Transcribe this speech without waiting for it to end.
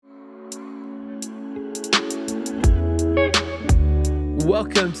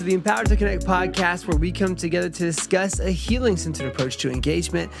Welcome to the Empowered to Connect podcast, where we come together to discuss a healing-centered approach to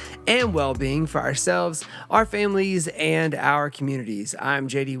engagement and well-being for ourselves, our families, and our communities. I'm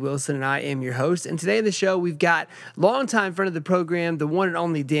JD Wilson, and I am your host. And today on the show, we've got longtime friend of the program, the one and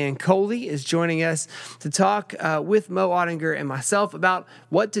only Dan Coley, is joining us to talk with Mo Ottinger and myself about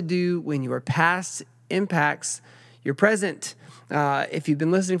what to do when your past impacts your present. If you've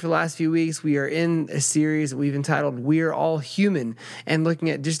been listening for the last few weeks, we are in a series that we've entitled We're All Human, and looking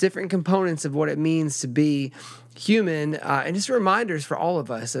at just different components of what it means to be human, and just reminders for all of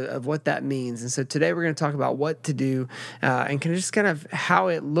us of what that means. And so today we're going to talk about what to do and kind of how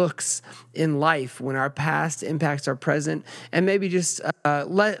it looks in life when our past impacts our present, and maybe just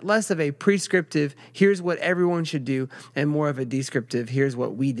less of a prescriptive, here's what everyone should do, and more of a descriptive, here's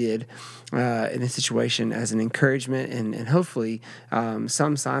what we did in this situation, as an encouragement and hopefully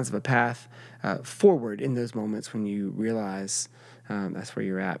some signs of a path forward in those moments when you realize that's where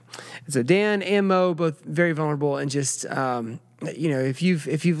you're at. And so Dan and Mo, both very vulnerable, and just if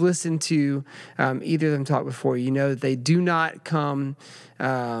you've listened to either of them talk before, you know that they do not come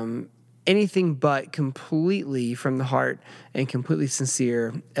anything but completely from the heart and completely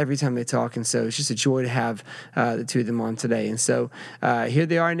sincere every time they talk. And so it's just a joy to have the two of them on today. And so here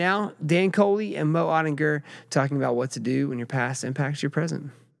they are now, Dan Coley and Mo Ottinger, talking about what to do when your past impacts your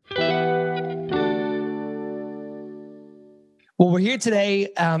present. Well, we're here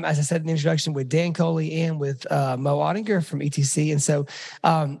today, as I said in the introduction, with Dan Coley and with Mo Ottinger from ETC. And so,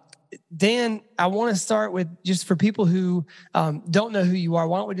 Dan, I want to start with, just for people who don't know who you are,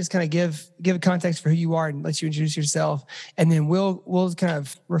 why don't we just kind of give a context for who you are and let you introduce yourself, and then we'll kind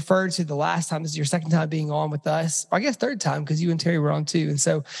of refer to the last time. This is your second time being on with us, or I guess third time, because you and Terry were on too. And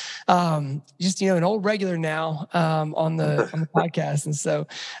so, just an old regular now on the podcast. And so,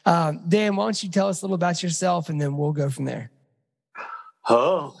 Dan, why don't you tell us a little about yourself, and then we'll go from there.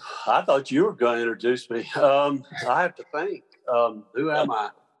 Oh, I thought you were going to introduce me. I have to think. Who am I?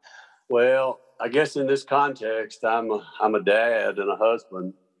 Well, I guess in this context, I'm a dad and a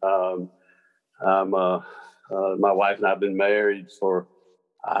husband. My wife and I have been married for,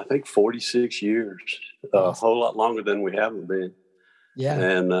 I think, 46 years, a whole lot longer than we haven't been. Yeah.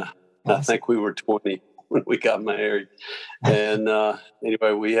 And awesome. I think we were 20 when we got married. And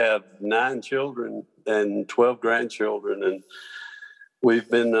anyway, we have 9 children and 12 grandchildren, and we've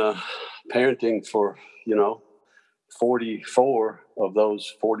been parenting for, 44 of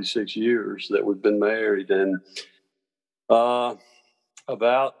those 46 years that we've been married. And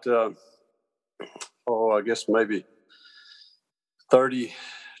about, I guess maybe 30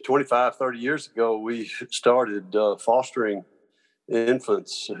 years ago, we started fostering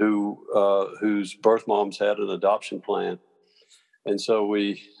infants whose birth moms had an adoption plan. And so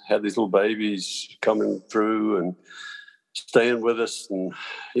we had these little babies coming through and staying with us, and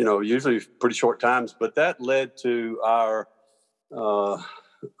usually pretty short times, but that led to our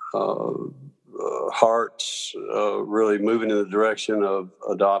hearts really moving in the direction of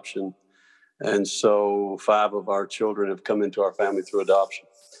adoption. And so 5 of our children have come into our family through adoption.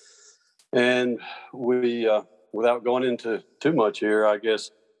 And we, without going into too much here, I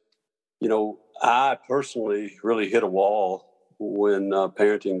guess, I personally really hit a wall when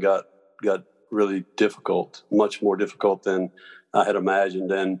parenting got really difficult, much more difficult than I had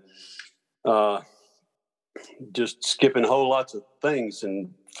imagined. And just skipping whole lots of things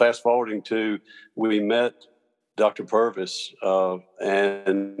and fast forwarding to, we met Dr. Purvis,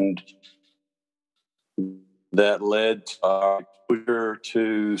 and that led to our exposure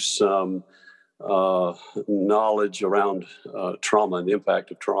to some knowledge around trauma and the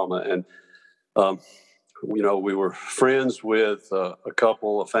impact of trauma. And we were friends with a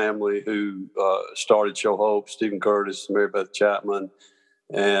family who started Show Hope, Stephen Curtis, Mary Beth Chapman,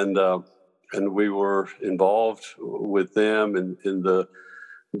 and we were involved with them in the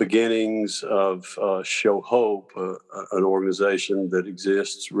beginnings of Show Hope, an organization that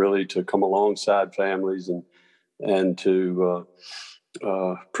exists really to come alongside families and to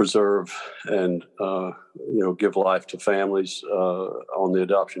preserve and give life to families on the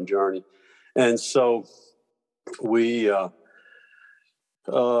adoption journey. And so we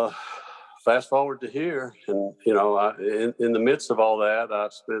fast forward to here, and in the midst of all that, I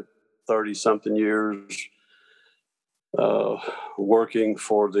spent 30-something years working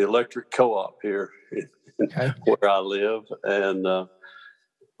for the electric co-op here where I live, and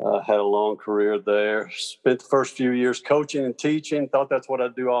had a long career there. Spent the first few years coaching and teaching. Thought that's what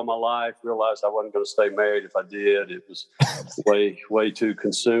I'd do all my life. Realized I wasn't going to stay married if I did. It was way too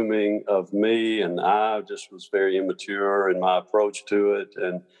consuming of me, and I just was very immature in my approach to it,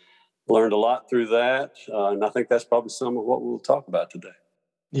 and learned a lot through that. And I think that's probably some of what we'll talk about today.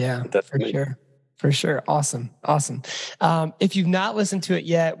 Yeah, But that's for me. sure. For sure. Awesome. If you've not listened to it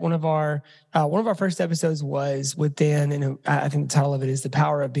yet, one of our first episodes was with Dan, and I think the title of it is "The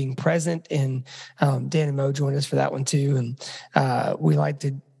Power of Being Present." And Dan and Mo joined us for that one too. And we like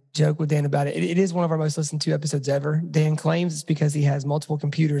to joke with Dan about it. It is one of our most listened to episodes ever. Dan claims it's because he has multiple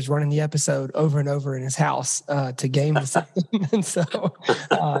computers running the episode over and over in his house to game the system. And so,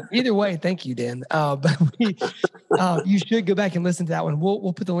 either way, thank you, Dan. But you should go back and listen to that one.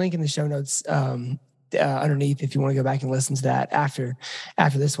 We'll put the link in the show notes underneath if you want to go back and listen to that after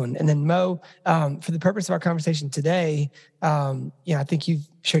this one. And then Mo, for the purpose of our conversation today, I think you've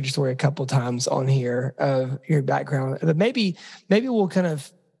shared your story a couple of times on here of your background, but maybe we'll kind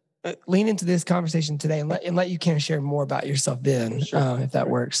of lean into this conversation today and let you kind of share more about yourself then, if that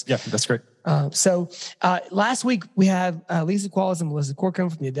works. Yeah, that's great. So last week we had Lisa Qualls and Melissa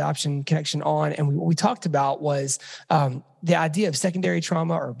Corcoran from the Adoption Connection on, and what we talked about was the idea of secondary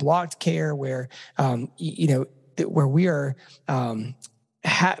trauma or blocked care, where where we are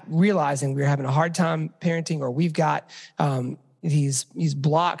realizing we're having a hard time parenting, or we've got these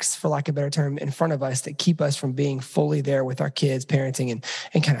blocks, for lack of a better term, in front of us that keep us from being fully there with our kids parenting,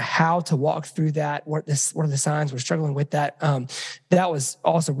 and kind of how to walk through that. What are the signs we're struggling with that? That was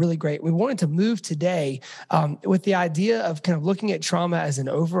also really great. We wanted to move today with the idea of kind of looking at trauma as an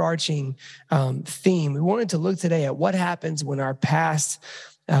overarching theme. We wanted to look today at what happens when our past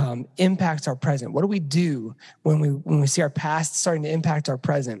impacts our present. What do we do when we see our past starting to impact our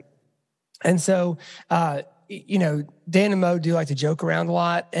present? And so, Dan and Mo do like to joke around a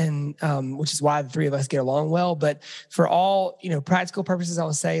lot, and which is why the three of us get along well. But for all practical purposes, I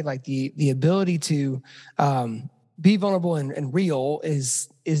will say like the ability to be vulnerable and real is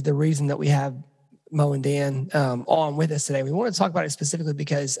the reason that we have Mo and Dan on with us today. We want to talk about it specifically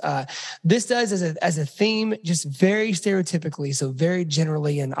because this does, as a theme, just very stereotypically, so very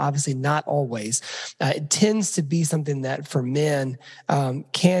generally, and obviously not always, it tends to be something that for men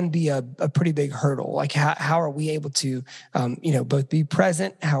can be a pretty big hurdle. Like how are we able to both be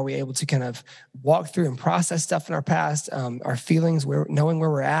present? How are we able to kind of walk through and process stuff in our past, our feelings, knowing where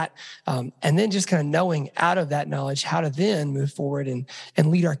we're at, and then just kind of knowing out of that knowledge how to then move forward and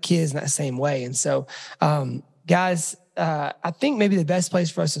lead our kids in that same way. And so, guys, I think maybe the best place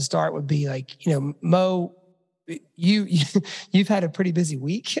for us to start would be like, Mo, you've had a pretty busy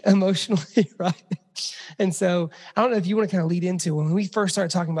week emotionally, right? And so I don't know if you want to kind of lead into, when we first started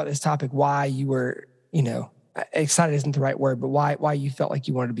talking about this topic, why you were, excited isn't the right word, but why you felt like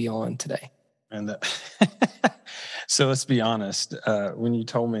you wanted to be on today. And so let's be honest. When you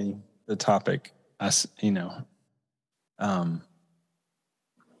told me the topic, I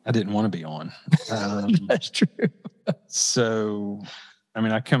didn't want to be on. That's true. So,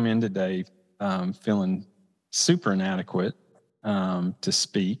 I come in today feeling super inadequate to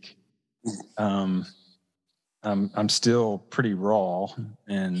speak. I'm still pretty raw,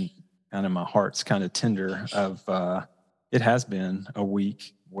 and kind of my heart's kind of tender. It has been a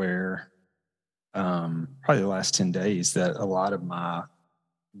week where probably the last 10 days that a lot of my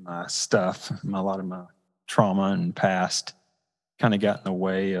stuff, a lot of my trauma and past kind of got in the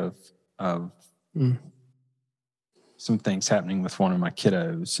way of some things happening with one of my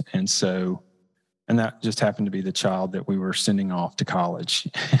kiddos. And that just happened to be the child that we were sending off to college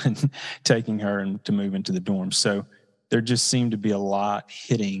and taking her and to move into the dorm. So there just seemed to be a lot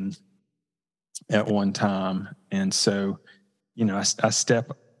hitting at one time. And so, I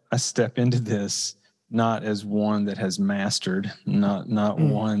step into this not as one that has mastered, not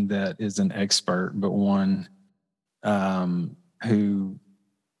one that is an expert, but one who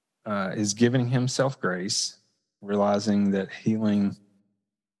is giving himself grace, realizing that healing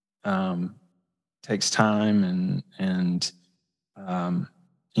takes time, and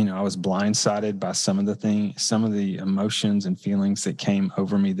I was blindsided by some of the emotions and feelings that came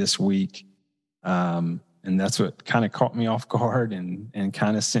over me this week, and that's what kind of caught me off guard and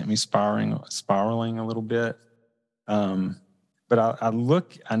kind of sent me spiraling a little bit. But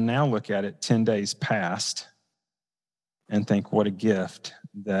I now look at it 10 days past and think, what a gift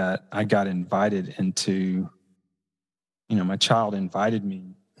that I got invited into. My child invited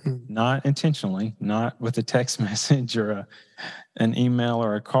me, not intentionally, not with a text message or an email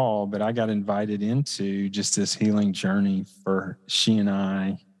or a call, but I got invited into just this healing journey for she and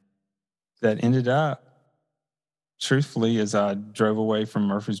I that ended up, truthfully, as I drove away from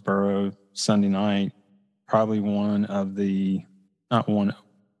Murfreesboro Sunday night, probably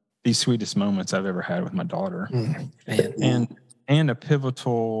the sweetest moments I've ever had with my daughter. And a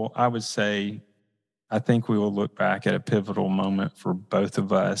pivotal, I would say, I think we will look back at a pivotal moment for both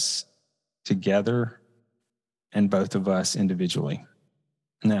of us together and both of us individually.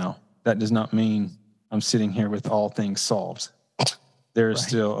 Now, that does not mean I'm sitting here with all things solved. There is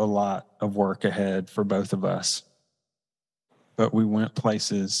still a lot of work ahead for both of us. But we went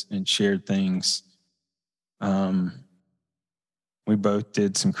places and shared things. We both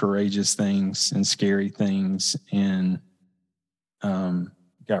did some courageous things and scary things, and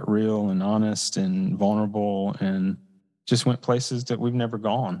got real and honest and vulnerable, and just went places that we've never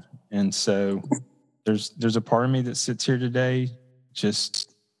gone. And so there's a part of me that sits here today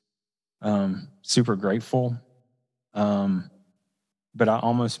just super grateful. But I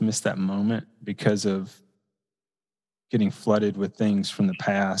almost missed that moment because of getting flooded with things from the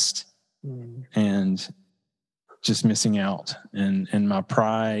past and just missing out, and my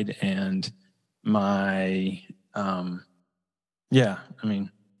pride and my,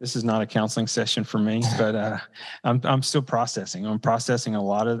 this is not a counseling session for me, but I'm still processing. I'm processing a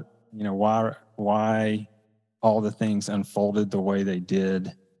lot of, why all the things unfolded the way they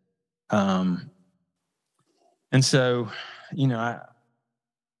did. And so, we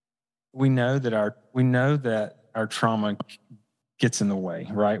know that our trauma gets in the way,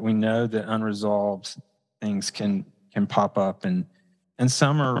 right? We know that unresolved things can pop up, and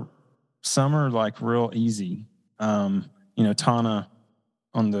some are like real easy. Tana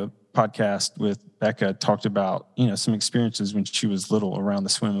on the podcast with Becca talked about, some experiences when she was little around the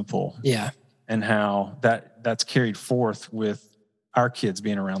swimming pool. Yeah. And how that's carried forth with our kids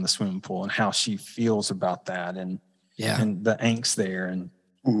being around the swimming pool, and how she feels about that, and the angst there. And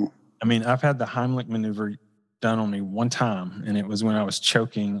I've had the Heimlich maneuver done on me one time, and it was when I was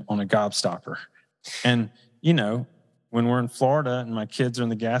choking on a gobstopper. And, when we're in Florida and my kids are in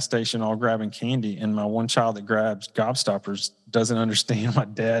the gas station all grabbing candy, and my one child that grabs gobstoppers doesn't understand my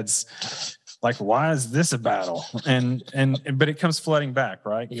dad's like, why is this a battle? But it comes flooding back,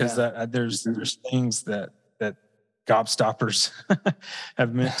 right? Because there's things that gobstoppers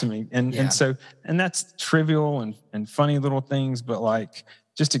have meant to me. And that's trivial and funny little things, but like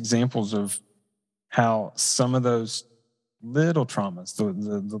just examples of how some of those little traumas,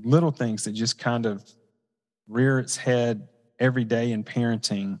 the little things that just kind of rear its head every day in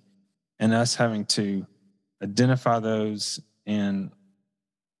parenting, and us having to identify those and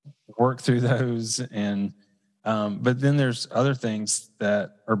work through those. And but then there's other things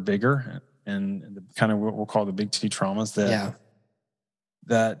that are bigger, and kind of what we'll call the big T traumas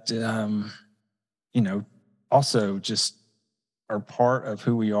that also just are part of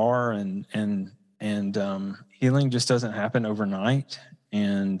who we are, and healing just doesn't happen overnight,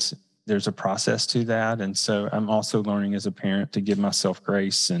 and there's a process to that. And so I'm also learning as a parent to give myself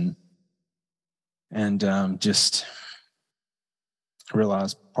grace and just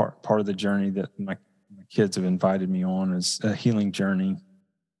realize part of the journey that my kids have invited me on is a healing journey,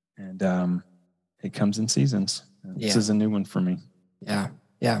 and it comes in seasons. This is a new one for me. Yeah.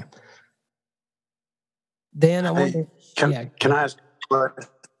 Dan, I wonder. Can I ask?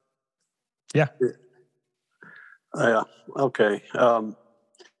 Yeah. Okay.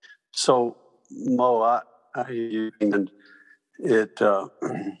 So Mo, I hear you, and it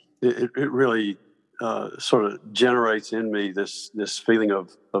really sort of generates in me this feeling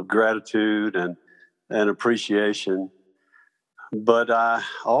of gratitude and appreciation. But I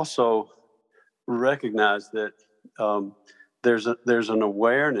also recognize that there's an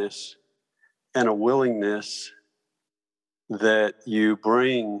awareness and a willingness that you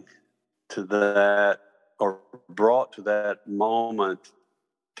bring to that, or brought to that moment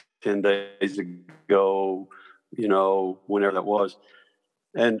 10 days ago, whenever that was.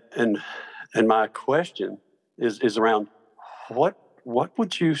 And my question is around what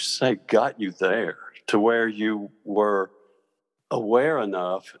would you say got you there to where you were aware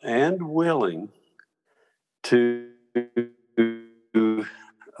enough and willing to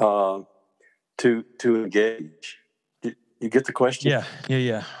engage? You get the question?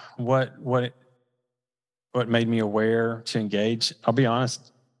 Yeah. What made me aware to engage? I'll be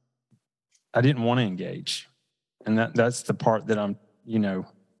honest, I didn't want to engage. And that's the part that I'm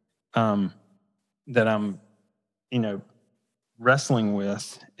wrestling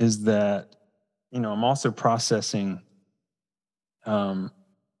with, is that, I'm also processing,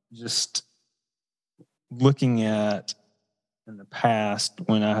 just looking at in the past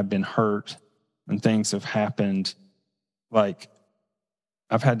when I have been hurt and things have happened. Like,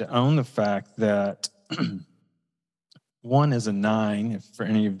 I've had to own the fact that one is a 9, if for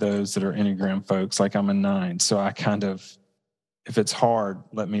any of those that are Enneagram folks, like I'm a 9. So I kind of, if it's hard,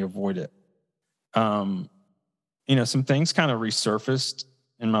 let me avoid it. Some things kind of resurfaced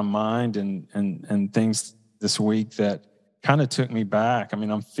in my mind and things this week that kind of took me back.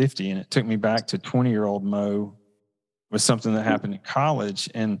 I'm 50, and it took me back to 20-year-old Mo, was something that happened in college.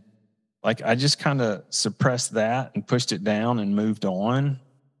 And like, I just kind of suppressed that and pushed it down and moved on.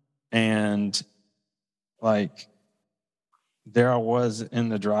 And like, there I was in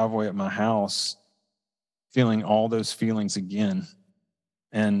the driveway at my house feeling all those feelings again.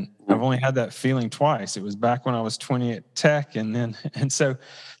 And I've only had that feeling twice. It was back when I was 20 at Tech. And so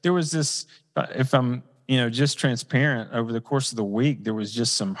there was this, if I'm, just transparent, over the course of the week, there was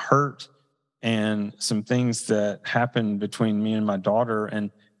just some hurt and some things that happened between me and my daughter.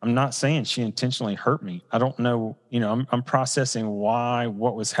 And I'm not saying she intentionally hurt me. I don't know, I'm processing why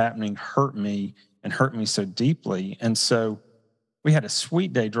what was happening hurt me so deeply. And so we had a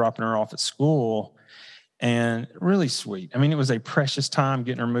sweet day dropping her off at school, and really sweet. I mean, it was a precious time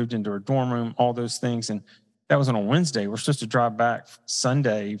getting her moved into her dorm room, all those things. And that was on a Wednesday. We're supposed to drive back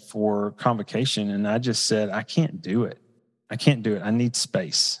Sunday for convocation. And I just said, I can't do it. I need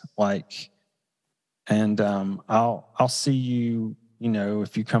space. I'll see you,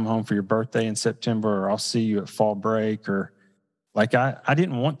 if you come home for your birthday in September, or I'll see you at fall break, or I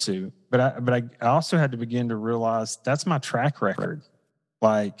didn't want to, but I also had to begin to realize that's my track record.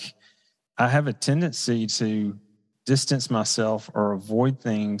 I have a tendency to distance myself or avoid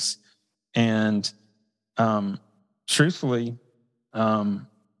things. And truthfully,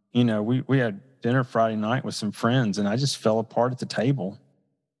 we had dinner Friday night with some friends, and I just fell apart at the table.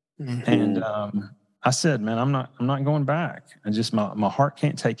 Mm-hmm. And I said, man, I'm not going back. My heart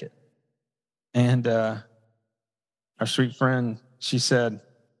can't take it. And our sweet friend, she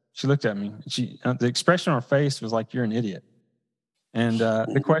looked at me. The expression on her face was like, "You're an idiot." And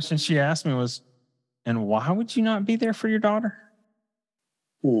the question she asked me was, "And why would you not be there for your daughter?"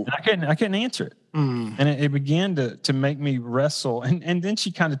 And I couldn't answer it. And it began to make me wrestle. And then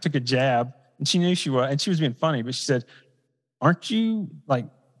she kind of took a jab, and she knew she was being funny, but she said, aren't you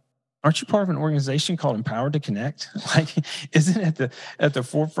part of an organization called Empowered to Connect? Isn't it at the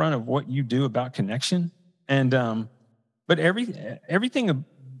forefront of what you do about connection? And but everything,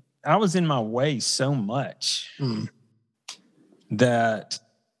 I was in my way so much that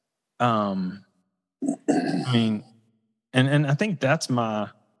I mean, and I think that's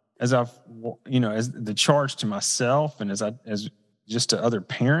as the charge to myself, and as just to other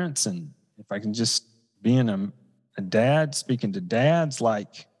parents, and if I can just being a dad, speaking to dads,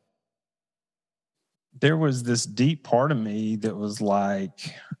 there was this deep part of me that was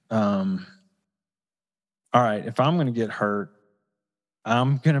like, all right, if I'm going to get hurt,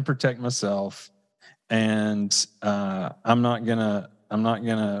 I'm going to protect myself, and I'm going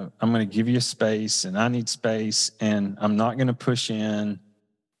to give you space, and I need space, and I'm not going to push in.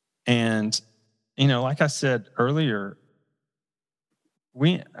 And, like I said earlier,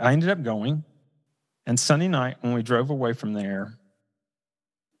 I ended up going, and Sunday night when we drove away from there,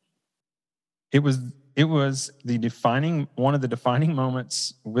 it was one of the defining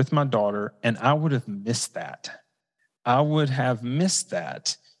moments with my daughter, and I would have missed that. I would have missed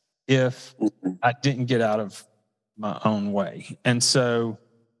that if I didn't get out of my own way. And so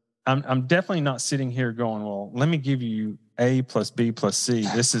I'm definitely not sitting here going, well, let me give you A plus B plus C.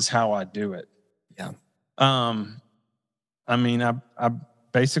 This is how I do it. Yeah. I mean, I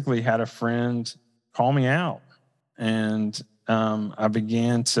basically had a friend call me out, and I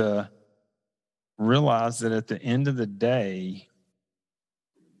began to realize that at the end of the day,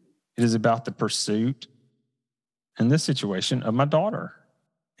 it is about the pursuit, in this situation, of my daughter.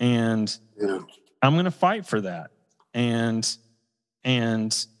 And I'm going to fight for that. And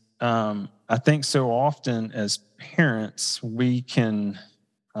I think so often as parents, we can,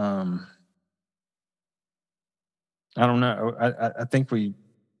 I don't know. I think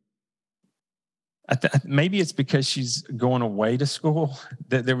maybe it's because she's going away to school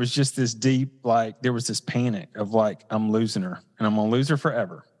that there was just this deep, there was this panic of I'm losing her, and I'm going to lose her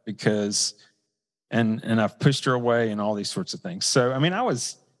forever because, and I've pushed her away and all these sorts of things. So, I mean, I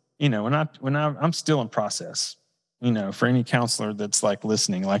was, I'm still in process, for any counselor that's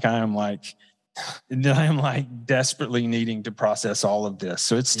listening, I am desperately needing to process all of this.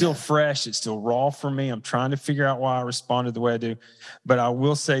 So it's still fresh. It's still raw for me. I'm trying to figure out why I responded the way I do. But I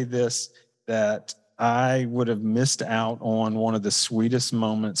will say this, that I would have missed out on one of the sweetest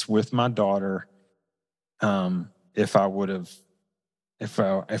moments with my daughter if I wouldn't have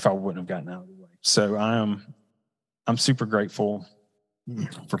gotten out of the way. So I'm super grateful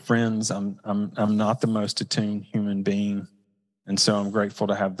for friends. I'm not the most attuned human being, and so I'm grateful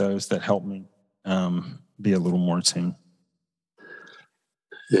to have those that help me be a little more attuned.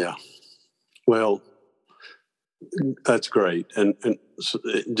 Yeah. Well, that's great. And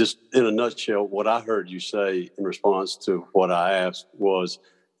just in a nutshell, what I heard you say in response to what I asked was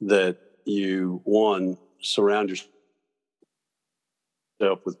that you, one, surround yourself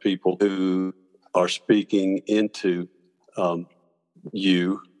with people who are speaking into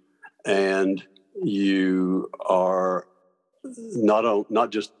you, and you are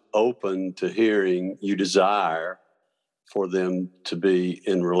not just open to hearing, you desire for them to be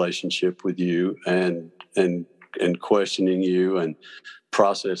in relationship with you and questioning you and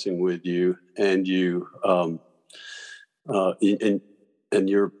processing with you, and you and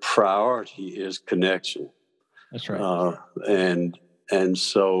your priority is connection. That's right. And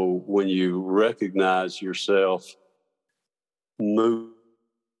so when you recognize yourself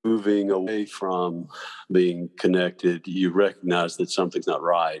moving away from being connected, you recognize that something's not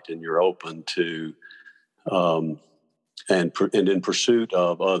right, and you're open to and in pursuit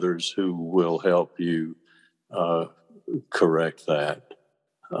of others who will help you correct that.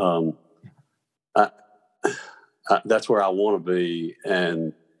 That's where I want to be,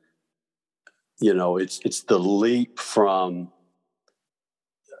 and it's the leap from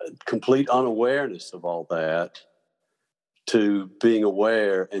complete unawareness of all that to being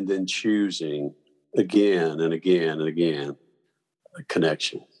aware and then choosing again and again and again a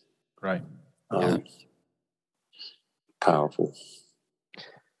connection. Right. Powerful.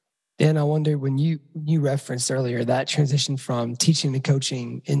 Dan, I wonder, when you referenced earlier that transition from teaching to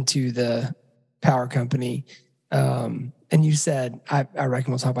coaching into the power company, and you said, I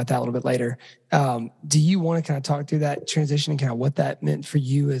reckon we'll talk about that a little bit later. Do you want to kind of talk through that transition and kind of what that meant for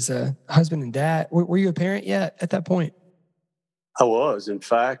you as a husband and dad? Were you a parent yet at that point? I was. In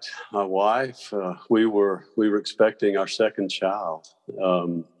fact, my wife, we were expecting our second child,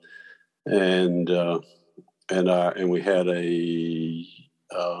 and we had a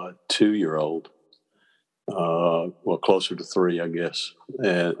 2-year-old, well, closer to 3, I guess,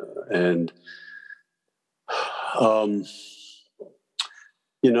 and I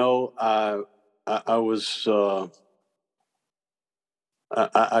was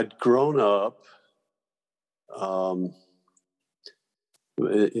I'd grown up.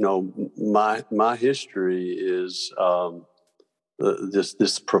 My history is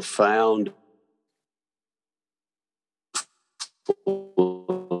this profound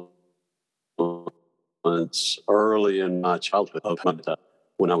influence early in my childhood,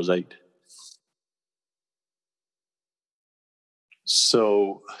 when I was 8.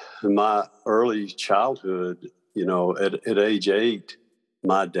 So in my early childhood, at age 8,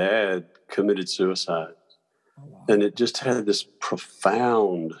 my dad committed suicide. Oh, wow. And it just had this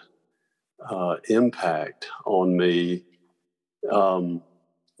profound impact on me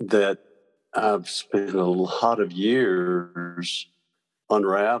that I've spent a lot of years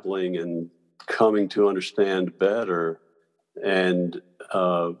unraveling and coming to understand better. And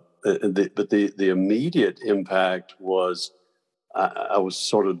the immediate impact was I was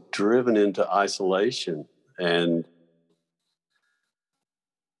sort of driven into isolation and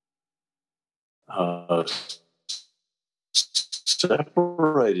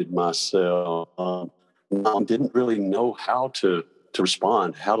separated myself. Mom didn't really know how to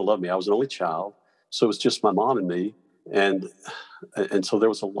respond, how to love me. I was an only child, so it was just my mom and me, and so there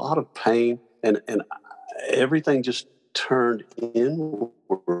was a lot of pain, and everything just turned inward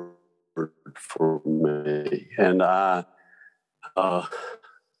for me, and I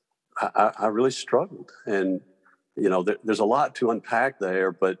really struggled, and there's a lot to unpack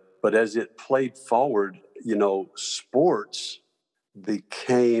there, but as it played forward, sports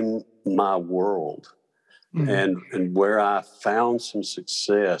became my world. Mm-hmm. and where I found some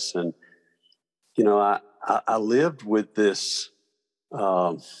success, and I lived with this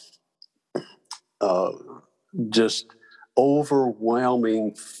just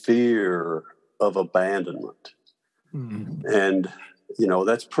overwhelming fear of abandonment. Mm-hmm. And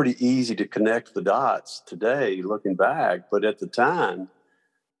that's pretty easy to connect the dots today, looking back. But at the time,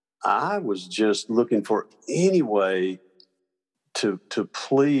 I was just looking for any way to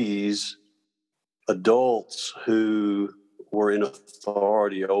please adults who were in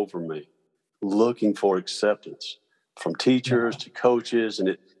authority over me, looking for acceptance from teachers to coaches.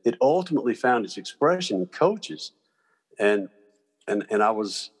 And it ultimately found its expression in coaches. And I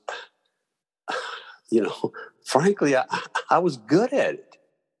was, frankly, I was good at it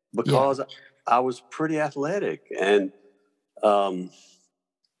because I was pretty athletic. And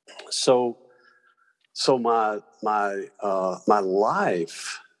so my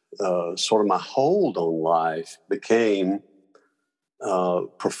life, sort of my hold on life, became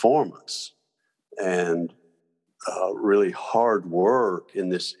performance and really hard work in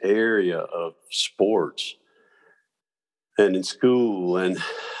this area of sports and in school, and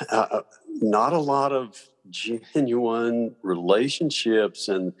not a lot of genuine relationships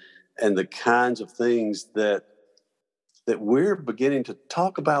and the kinds of things that that we're beginning to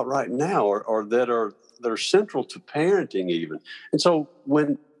talk about right now, or that are central to parenting even. And so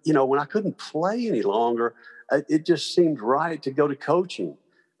when I couldn't play any longer, it just seemed right to go to coaching.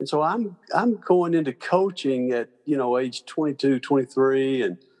 And so I'm going into coaching at age 22, 23,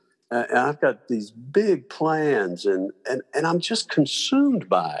 and I've got these big plans, and I'm just consumed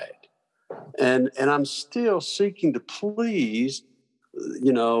by it. And I'm still seeking to please,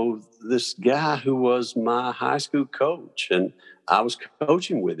 this guy who was my high school coach, and I was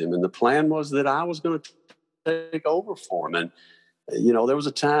coaching with him, and the plan was that I was going to take over for him. And there was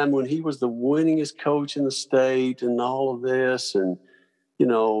a time when he was the winningest coach in the state, and all of this, and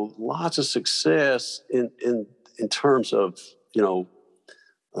lots of success in terms of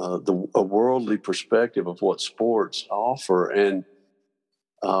a worldly perspective of what sports offer, and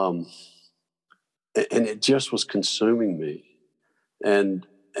it just was consuming me. And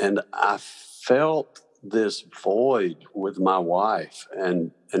I felt this void with my wife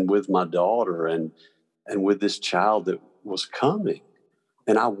and with my daughter and with this child that was coming.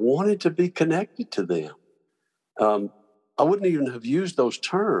 And I wanted to be connected to them. I wouldn't even have used those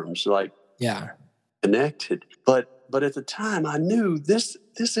terms like connected. But at the time I knew this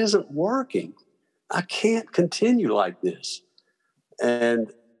isn't working. I can't continue like this.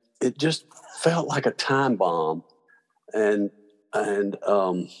 And it just felt like a time bomb. And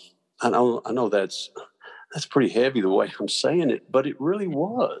I know that's pretty heavy the way I'm saying it, but it really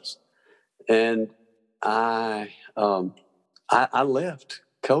was. And I left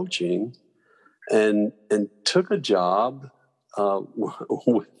coaching and took a job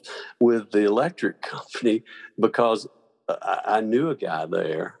with the electric company because I knew a guy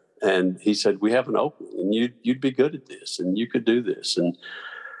there, and he said, "We have an opening, and you'd be good at this, and you could do this." And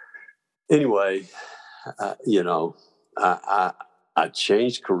anyway, I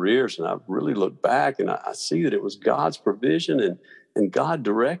changed careers, and I really look back and I see that it was God's provision and God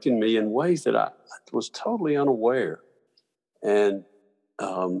directing me in ways that I was totally unaware. And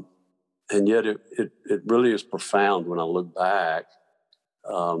yet it really is profound when I look back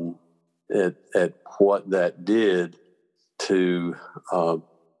at what that did to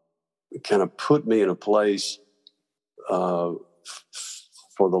kind of put me in a place for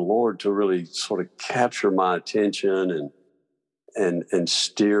the Lord to really sort of capture my attention and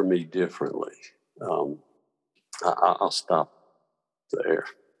steer me differently. I'll stop there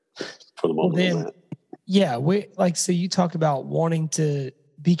for the moment. Well, then, yeah, so you talk about wanting to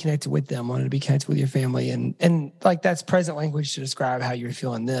be connected with them, wanting to be connected with your family, and like that's present language to describe how you're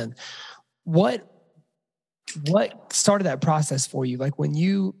feeling then. What started that process for you? Like when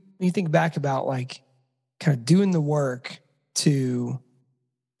you think back about like kind of doing the work to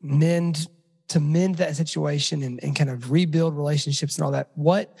mend that situation and kind of rebuild relationships and all that,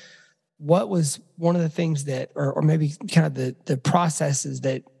 what was one of the things that, or maybe kind of the processes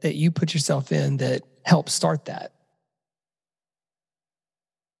that you put yourself in that helped start that?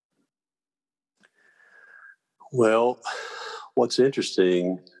 Well, what's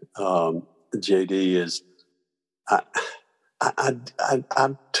interesting, JD, is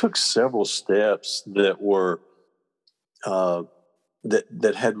I took several steps that were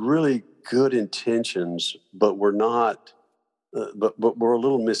that had really good intentions, but were not, but were a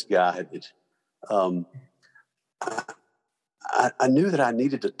little misguided. I knew that I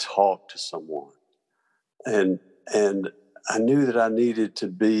needed to talk to someone, and I knew that I needed to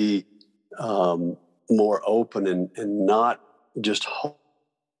be more open and not just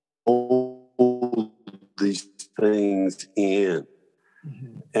hold these things in.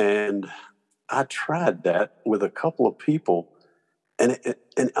 Mm-hmm. And I tried that with a couple of people, and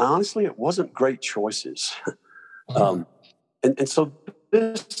honestly, it wasn't great choices. And so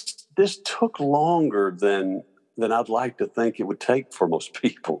this took longer than I'd like to think it would take for most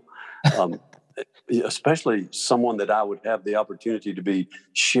people, especially someone that I would have the opportunity to be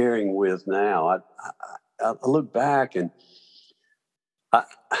sharing with now. I look back and I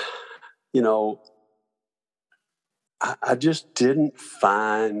just didn't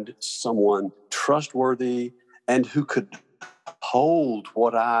find someone trustworthy and who could hold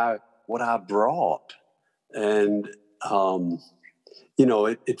what I brought. And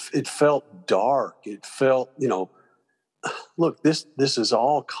it felt dark. It felt, look, this is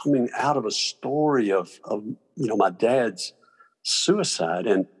all coming out of a story of my dad's suicide,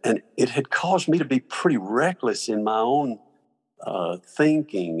 and it had caused me to be pretty reckless in my own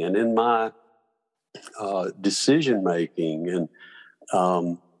thinking and in my decision making,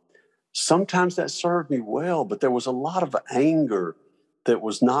 and sometimes that served me well, but there was a lot of anger that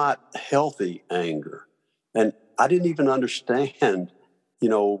was not healthy anger, and I didn't even understand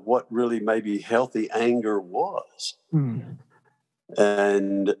what really maybe healthy anger was. Mm.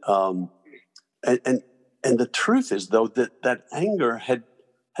 And the truth is, though, that anger had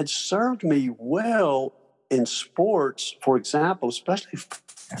served me well in sports, for example, especially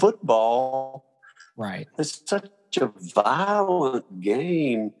football. Right. It's such a violent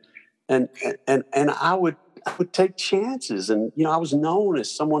game, and I would take chances, and I was known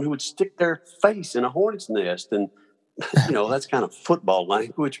as someone who would stick their face in a hornet's nest, and that's kind of football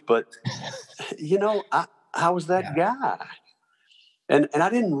language, but I was that guy, and I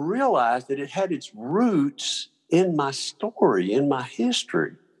didn't realize that it had its roots in my story, in my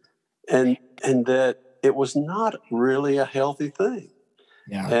history, and that it was not really a healthy thing.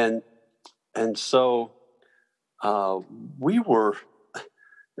 Yeah. And so we were,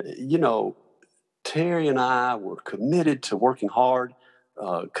 Terry and I were committed to working hard,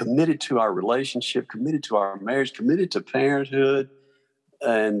 committed to our relationship, committed to our marriage, committed to parenthood.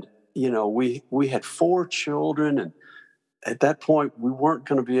 And, we had 4 children. And at that point, we weren't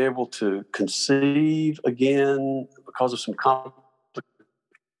going to be able to conceive again because of some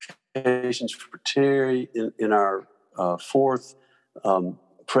complications for Terry in our 4th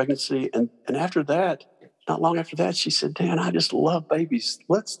pregnancy. And after that, not long after that, she said, Dan, I just love babies.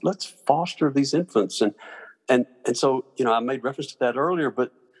 Let's foster these infants. And so, I made reference to that earlier,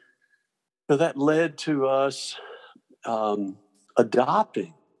 but that led to us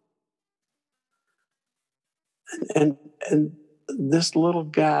adopting. And this little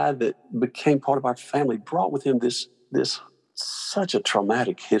guy that became part of our family brought with him this such a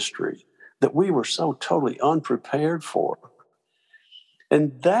traumatic history that we were so totally unprepared for.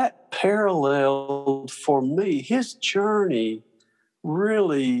 And that paralleled for me, his journey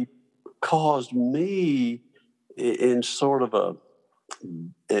really caused me in sort of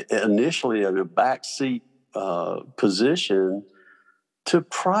initially a backseat position to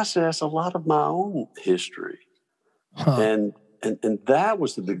process a lot of my own history. Huh. And that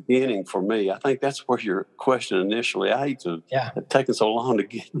was the beginning for me. I think that's where your question initially, I hate to have taken so long to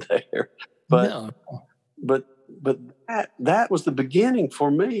get there, but that was the beginning for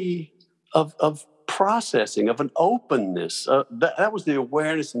me of processing, of an openness. That was the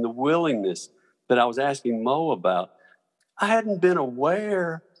awareness and the willingness that I was asking Mo about. I hadn't been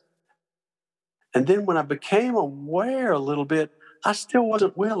aware. And then when I became aware a little bit, I still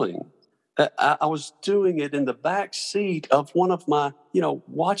wasn't willing. I was doing it in the back seat of one of my,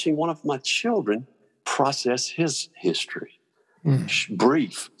 watching one of my children process his history.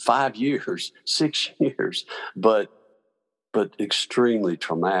 Brief, 5 years, 6 years, but extremely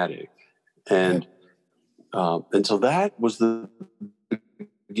traumatic. And so that was the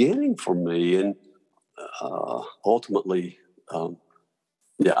beginning for me. And ultimately, I'll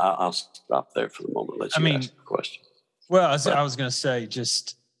stop there for the moment. Let you ask the question. Well, I was going to say,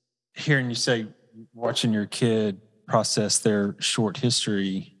 just hearing you say, watching your kid process their short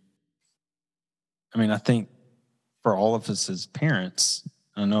history. I think for all of us as parents,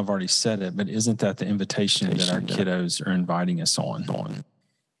 I know I've already said it, but isn't that the invitation that our kiddos are inviting us on?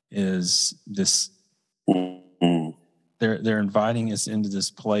 Is this? They're inviting us into this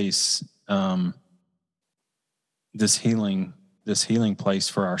place, this healing place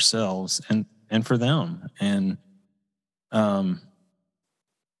for ourselves and for them. And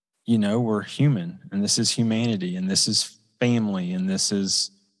we're human, and this is humanity, and this is family, and this is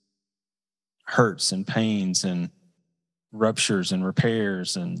hurts and pains and ruptures and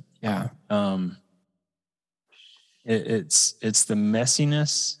repairs. And it's the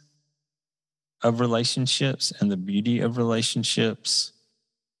messiness of relationships and the beauty of relationships.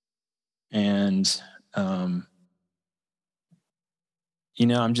 And I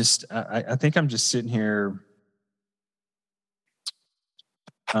think I'm just sitting here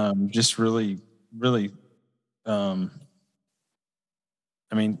just really, really, to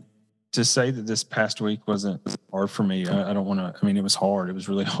say that this past week wasn't hard for me, I don't want to, it was hard. It was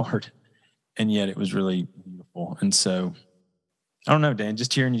really hard. And yet it was really beautiful. And so, I don't know, Dan,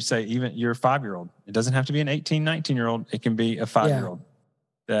 just hearing you say, even you're a 5-year-old, it doesn't have to be an 18, 19-year-old. It can be a 5-year-old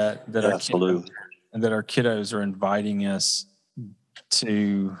that absolutely. Our kiddos are inviting us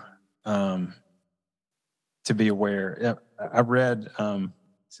to be aware. I read,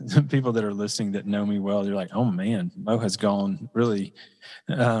 some people that are listening that know me well, they're like, oh man, Mo has gone really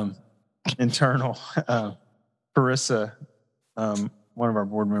internal. Carissa, one of our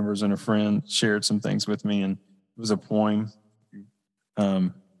board members and a friend, shared some things with me, and it was a poem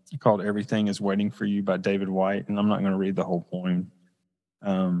called Everything is Waiting for You by David White. And I'm not going to read the whole poem.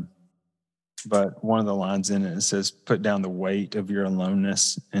 But one of the lines in it says, put down the weight of your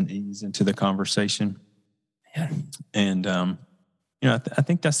aloneness and ease into the conversation. Yeah. And I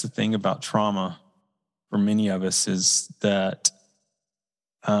think that's the thing about trauma for many of us is that,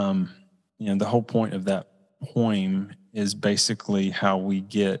 the whole point of that poem is basically how we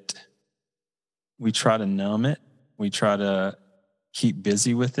try to numb it. We try to keep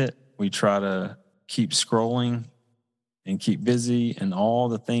busy with it. We try to keep scrolling and keep busy and all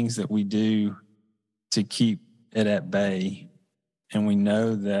the things that we do to keep it at bay. And we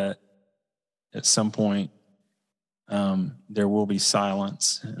know that at some point there will be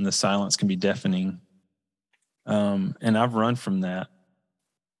silence, and the silence can be deafening. And I've run from that.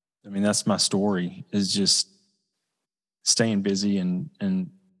 I mean, that's my story, is just staying busy and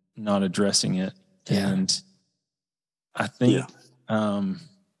not addressing it. Yeah. And I think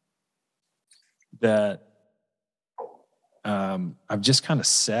that I've just kind of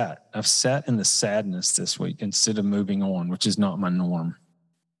I've sat in the sadness this week instead of moving on, which is not my norm.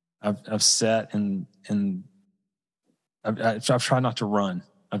 I've sat and I've tried not to run.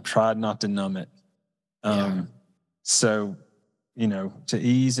 I've tried not to numb it. So, to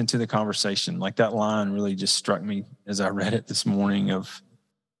ease into the conversation, like that line really just struck me as I read it this morning of,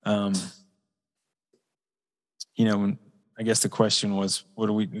 when I guess the question was, what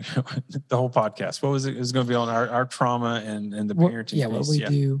do we, the whole podcast, what was it? It was going to be on our trauma and the parenting. Yeah. What we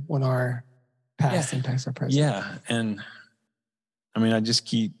do when our past impacts our present. Yeah. And I mean,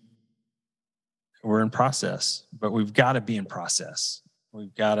 we're in process, but we've got to be in process.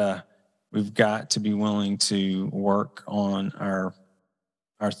 We've got to be willing to work on our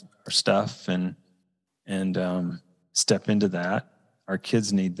stuff and step into that. Our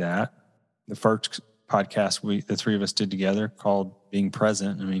kids need that. The first podcast the three of us did together called Being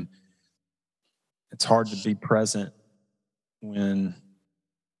Present. I mean, it's hard to be present when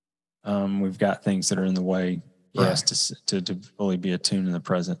we've got things that are in the way for us to fully be attuned in the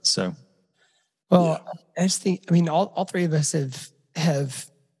present. So, well, I just think, all three of us have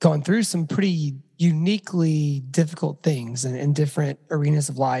gone through some pretty uniquely difficult things in different arenas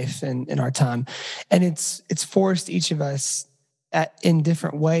of life and in our time. And it's forced each of us in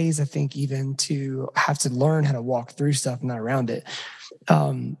different ways, I think, even to have to learn how to walk through stuff, not around it.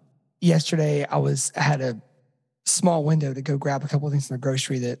 Yesterday, I had a small window to go grab a couple of things from the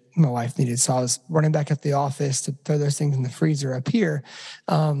grocery that my wife needed. So I was running back up the office to throw those things in the freezer up here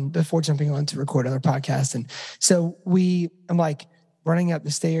before jumping on to record another podcast. And so I'm like running up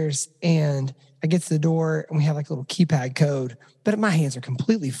the stairs, and I get to the door, and we have like a little keypad code, but my hands are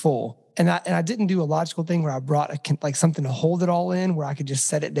completely full. And I didn't do a logical thing where I brought something to hold it all in, where I could just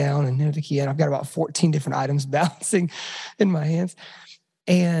set it down and hit the key. And I've got about 14 different items bouncing in my hands.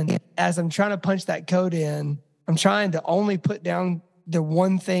 And as I'm trying to punch that code in, I'm trying to only put down the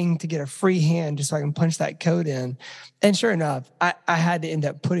one thing to get a free hand just so I can punch that code in. And sure enough, I had to end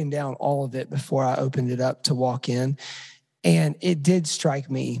up putting down all of it before I opened it up to walk in. And it did strike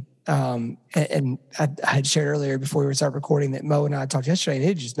me. And I had shared earlier before we started recording that Mo and I talked yesterday, and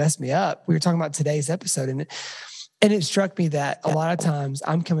it just messed me up. We were talking about today's episode, and it struck me that a lot of times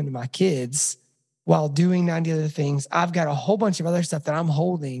I'm coming to my kids while doing 90 other things. I've got a whole bunch of other stuff that I'm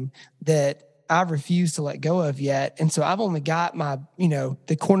holding that I've refused to let go of yet. And so I've only got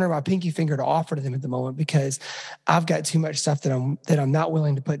the corner of my pinky finger to offer to them at the moment, because I've got too much stuff that I'm not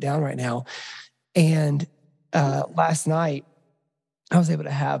willing to put down right now. And last night, I was able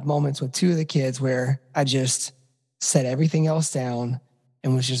to have moments with two of the kids where I just set everything else down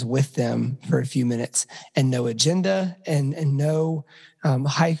and was just with them for a few minutes, and no agenda and no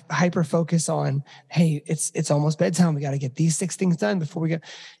hyper focus on, hey, it's almost bedtime. We got to get these 6 things done before we go.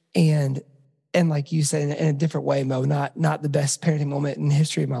 And like you said, in a different way, Mo, not the best parenting moment in the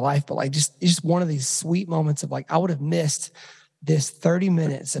history of my life, but like just one of these sweet moments of like, I would have missed this 30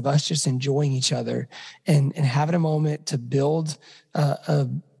 minutes of us just enjoying each other and having a moment to build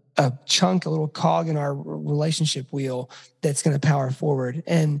a chunk, a little cog in our relationship wheel that's going to power forward.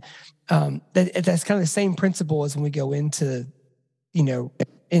 And that's kind of the same principle as when we go into,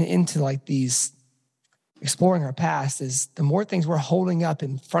 into like these exploring our past, is the more things we're holding up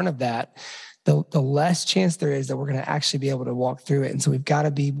in front of that, the less chance there is that we're going to actually be able to walk through it. And so we've got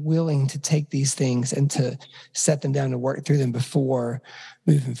to be willing to take these things and to set them down to work through them before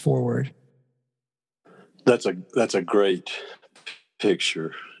moving forward. That's a great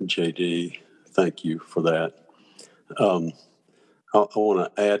picture, JD. Thank you for that. I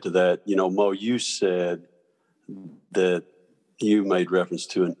want to add to that. Mo, you said that you made reference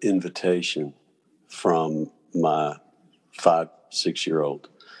to an invitation from my 5-6-year-old.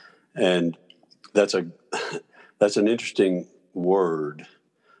 And that's an interesting word,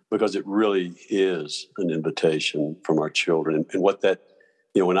 because it really is an invitation from our children. And what that,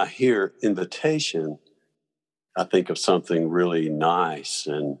 when I hear invitation, I think of something really nice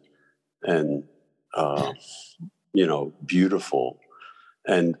and beautiful,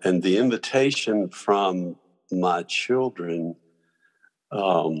 and the invitation from my children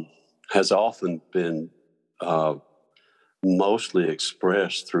has often been mostly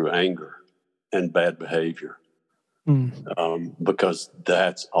expressed through anger and bad behavior, because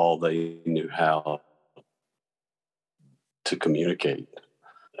that's all they knew how to communicate.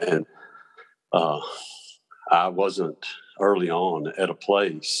 And I wasn't early on at a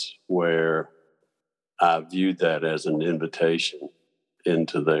place where I viewed that as an invitation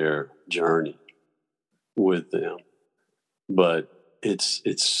into their journey with them. But it's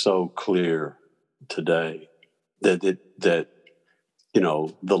so clear today that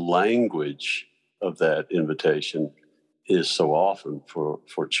the language of that invitation is so often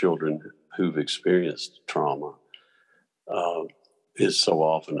for children who've experienced trauma, is so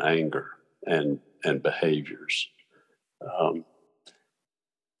often anger and behaviors.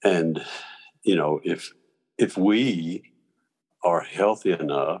 And if we are healthy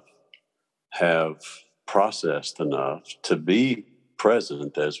enough, have processed enough to be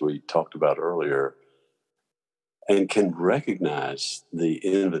present, as we talked about earlier, and can recognize the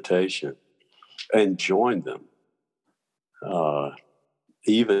invitation and join them,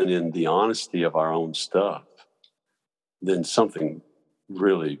 even in the honesty of our own stuff, then something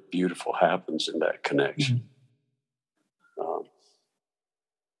really beautiful happens in that connection.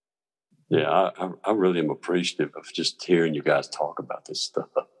 I really am appreciative of just hearing you guys talk about this stuff.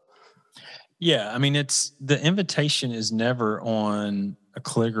 Yeah, I mean, it's the invitation is never on a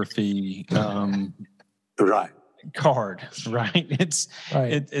calligraphy right card, right? It's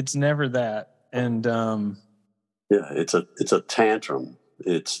right. It's never that, and it's a tantrum.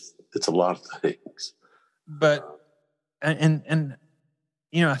 It's a lot of things, but and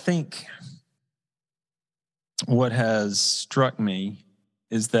I think what has struck me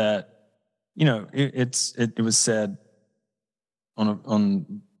is that it was said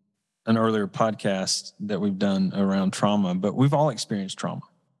on an earlier podcast that we've done around trauma, but we've all experienced trauma.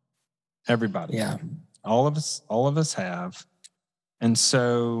 Everybody. Yeah. All of us have. And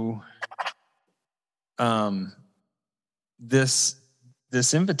so this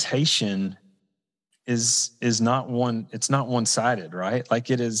invitation is not one-sided, right? Like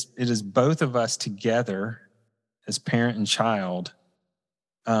it is both of us together as parent and child,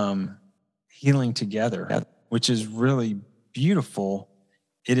 healing together, which is really beautiful.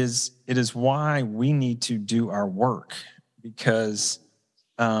 It is why we need to do our work, because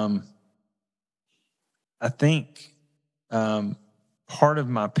I think part of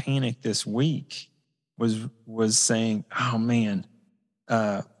my panic this week was saying, oh man,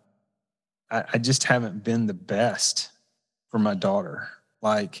 I just haven't been the best for my daughter.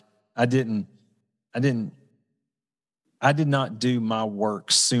 Like I did not do my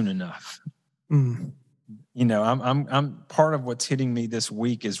work soon enough. I'm part of what's hitting me this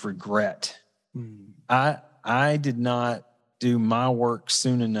week is regret. I did not do my work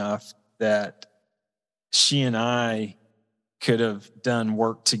soon enough that she and I could have done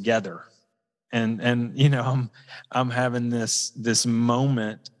work together. And I'm having this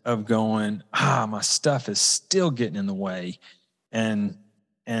moment of going, my stuff is still getting in the way. And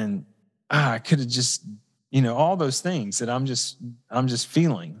I could have just, all those things that I'm just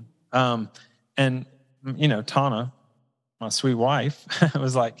feeling. And Tana, my sweet wife,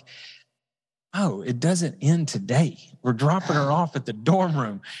 was like, oh, it doesn't end today. We're dropping her off at the dorm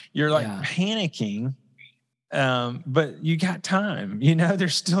room. You're like panicking. But you got time,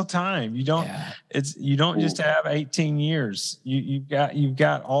 there's still time. You don't just have 18 years. You've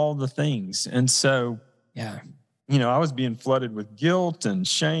got all the things. And so, I was being flooded with guilt and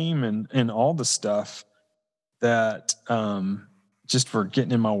shame and all the stuff that, just for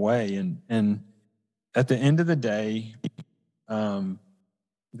getting in my way. And at the end of the day,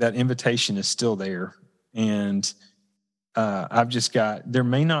 that invitation is still there. And, there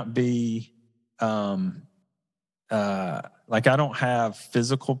may not be, like I don't have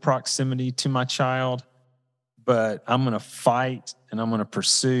physical proximity to my child, but I'm going to fight and I'm going to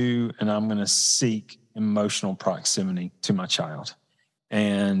pursue and I'm going to seek emotional proximity to my child.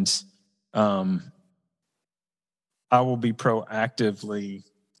 And I will be proactively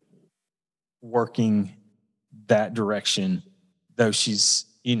working that direction, though she's,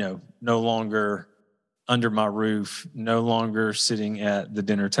 no longer under my roof, no longer sitting at the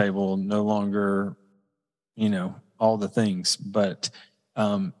dinner table, no longer, all the things. But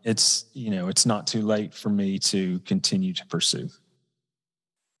it's not too late for me to continue to pursue.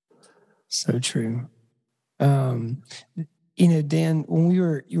 So true. Dan, when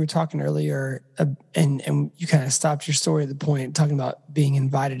you were talking earlier, and you kind of stopped your story at the point talking about being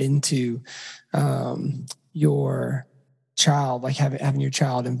invited into your child, like having your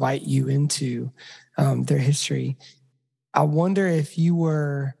child invite you into their history. I wonder if you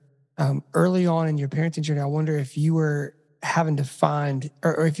were early on in your parenting journey. I wonder if you were having to find,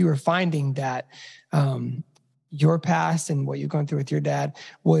 or if you were finding that your past and what you've gone through with your dad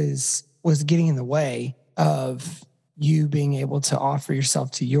was getting in the way of you being able to offer yourself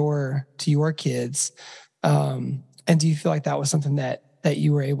to your kids. And do you feel like that was something that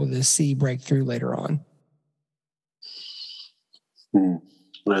you were able to see break through later on?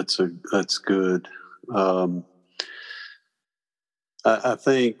 That's good. I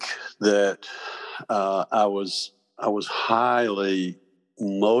think that I was highly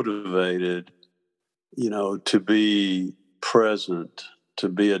motivated, to be present, to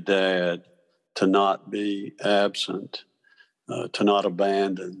be a dad, to not be absent, to not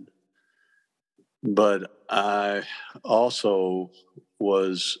abandon. But I also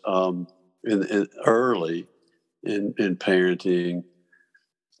was early in parenting.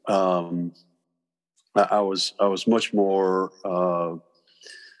 I was much more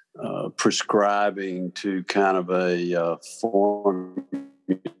prescribing to kind of a formula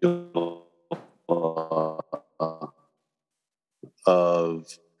of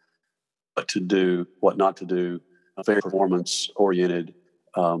what to do, what not to do, very performance oriented,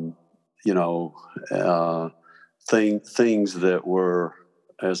 things that were,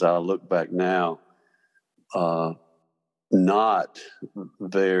 as I look back now, not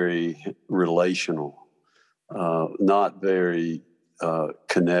very relational, not very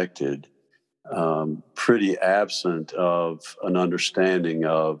connected, pretty absent of an understanding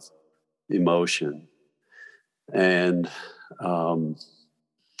of emotion. And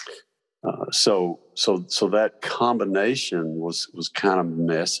so that combination was kind of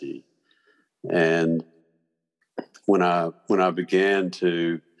messy. And when I began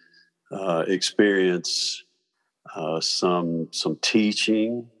to experience some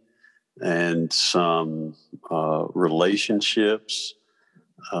teaching and some relationships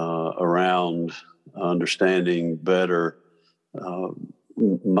around understanding better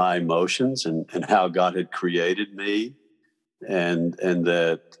my emotions and how God had created me, and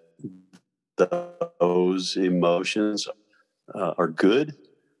that those emotions are good,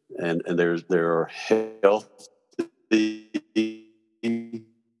 and there are healthy.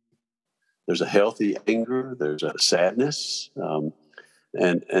 There's a healthy anger. There's a sadness, and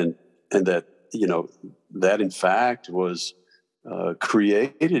that that in fact was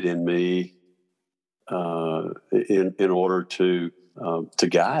created in me in order to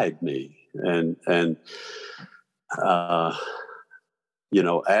guide me, and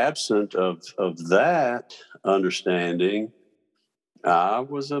absent of that understanding, I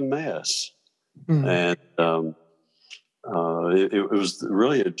was a mess. And it was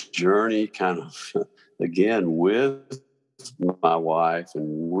really a journey, kind of, again, with my wife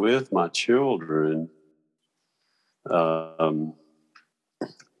and with my children,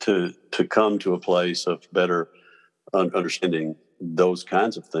 to come to a place of better understanding those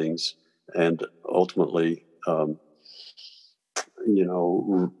kinds of things, and ultimately,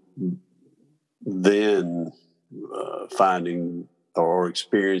 then finding or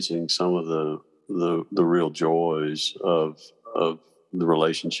experiencing some of the real joys of the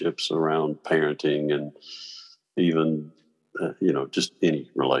relationships around parenting, and even just any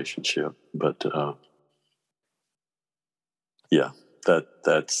relationship. But that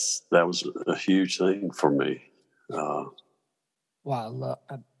was a huge thing for me. Wow,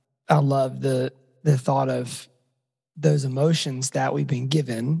 I love the thought of those emotions that we've been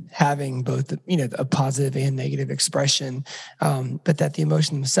given, having both a positive and negative expression, but that the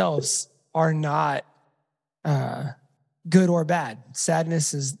emotions themselves are not good or bad.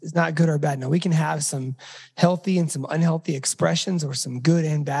 Sadness is not good or bad. No, we can have some healthy and some unhealthy expressions, or some good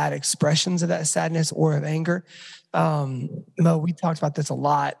and bad expressions of that sadness or of anger. Mo, we talked about this a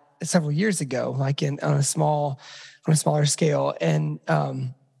lot several years ago, like on a smaller scale. And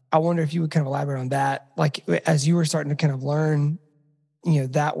I wonder if you would kind of elaborate on that, like as you were starting to kind of learn,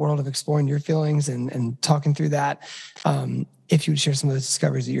 that world of exploring your feelings and talking through that, if you would share some of those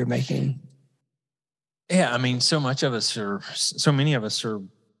discoveries that you're making. Yeah, I mean, so many of us are,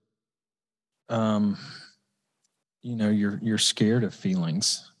 you're scared of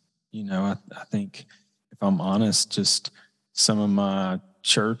feelings. I think, if I'm honest, just some of my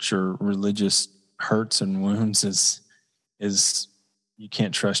church or religious hurts and wounds is you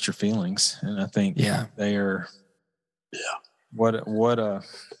can't trust your feelings. And I think they are, what a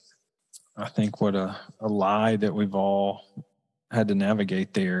I think what a lie that we've all had to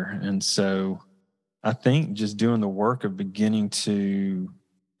navigate there. And so I think just doing the work of beginning to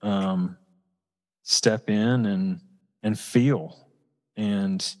step in and feel.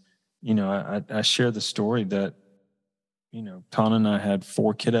 And, I share the story that, Tana and I had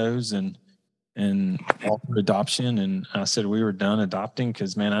 4 kiddos and all through adoption. And I said we were done adopting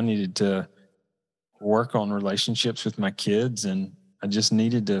because, man, I needed to work on relationships with my kids. And I just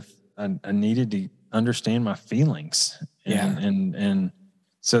needed to understand my feelings and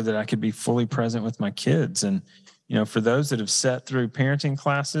so that I could be fully present with my kids. And, for those that have sat through parenting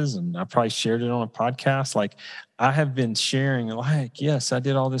classes, and I probably shared it on a podcast, like I have been sharing, like, yes, I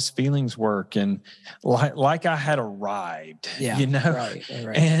did all this feelings work and like I had arrived, Right.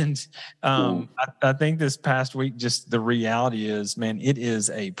 And I think this past week, just the reality is, man, it is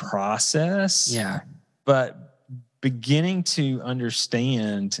a process. Yeah. But beginning to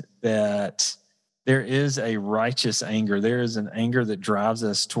understand that there is a righteous anger. There is an anger that drives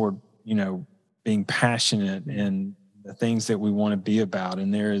us toward, being passionate in the things that we want to be about.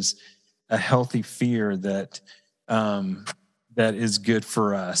 And there is a healthy fear that that is good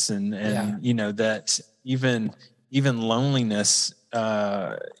for us. And that even loneliness,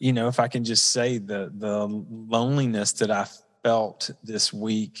 if I can just say the loneliness that I felt this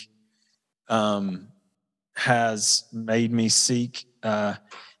week has made me seek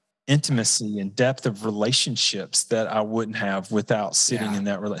intimacy and depth of relationships that I wouldn't have without sitting in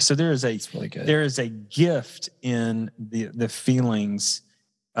that relationship. So there is a gift in the feelings,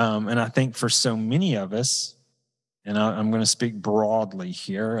 and I think for so many of us, and I'm going to speak broadly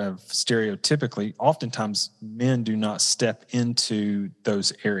here, of stereotypically, oftentimes men do not step into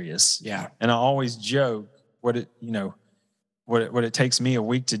those areas. Yeah, and I always joke what it takes me a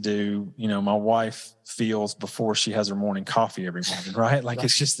week to do, my wife feels before she has her morning coffee every morning, right? Like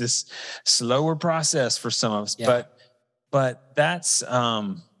It's just this slower process for some of us. Yeah. But that's,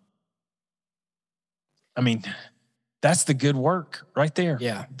 that's the good work right there.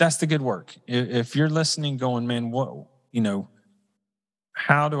 Yeah. That's the good work. If you're listening going, man,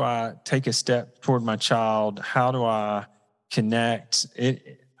 how do I take a step toward my child? How do I connect?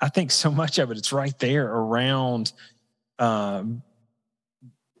 I think so much of it's right there around,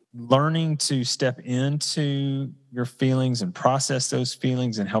 learning to step into your feelings and process those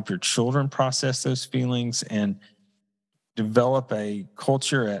feelings and help your children process those feelings and develop a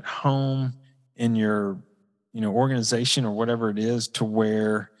culture at home in your, organization or whatever it is, to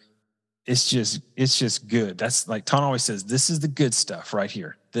where it's just good. That's like Ton always says, this is the good stuff right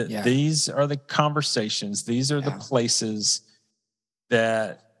here. These are the conversations. These are the places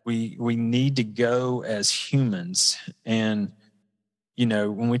that we need to go as humans. And,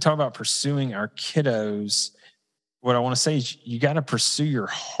 when we talk about pursuing our kiddos, what I want to say is you got to pursue your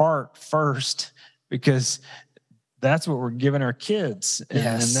heart first, because that's what we're giving our kids.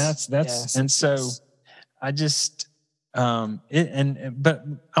 And that's and so I just, but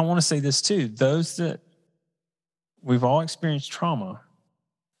I want to say this too, those that we've all experienced trauma,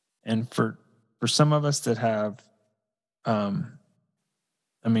 and for some of us that have,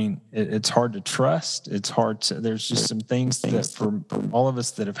 it's hard to trust. It's hard to, there's just some things that for all of us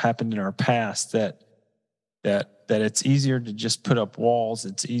that have happened in our past that it's easier to just put up walls.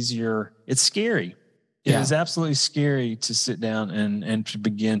 It's easier. It's scary. It is absolutely scary to sit down and to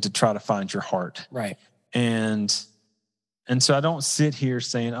begin to try to find your heart. Right. And so I don't sit here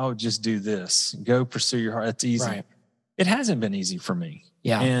saying, oh, just do this, go pursue your heart. It's easy. Right. It hasn't been easy for me.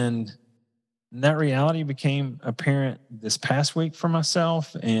 Yeah. And that reality became apparent this past week for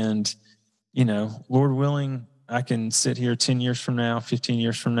myself. And, Lord willing, I can sit here 10 years from now, 15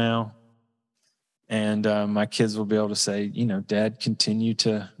 years from now, and my kids will be able to say, Dad continued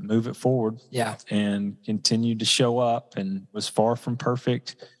to move it forward. Yeah. And continued to show up and was far from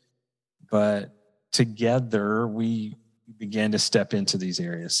perfect. But together we began to step into these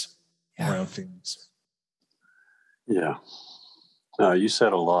areas around feelings. Yeah. No, you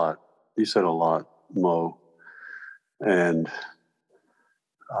said a lot. You said a lot, Mo. And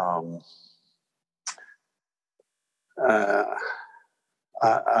I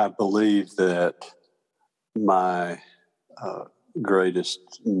believe that my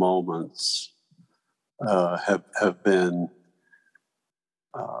greatest moments have been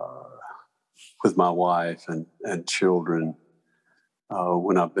with my wife and children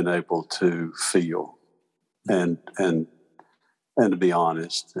when I've been able to feel and to be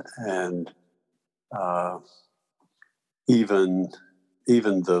honest, and even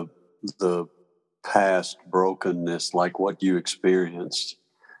the past brokenness, like what you experienced,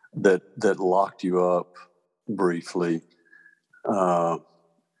 that locked you up briefly.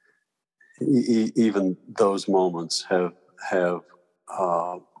 even those moments have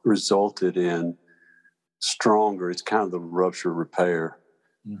resulted in stronger. It's kind of the rupture repair,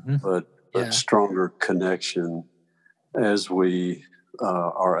 but stronger connection as we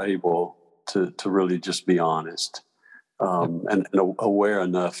are able to really just be honest, and aware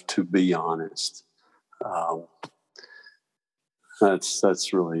enough to be honest.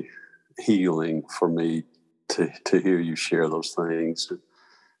 That's really healing for me to hear you share those things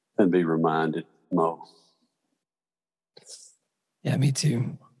and be reminded, Mo. Yeah, me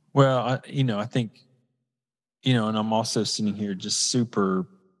too. Well, I think, and I'm also sitting here just super,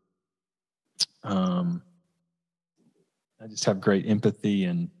 I just have great empathy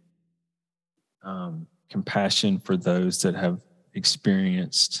and compassion for those that have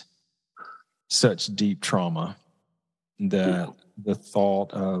experienced such deep trauma that the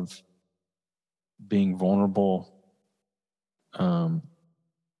thought of being vulnerable,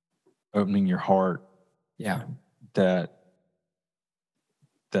 opening your heart,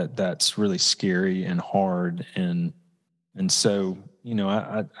 that's really scary and hard, and so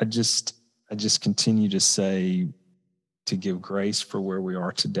I just continue to say, to give grace for where we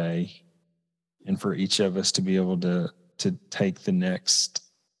are today, and for each of us to be able to take the next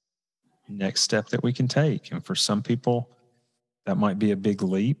step that we can take. And for some people, that might be a big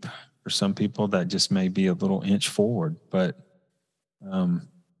leap. For some people, that just may be a little inch forward. But I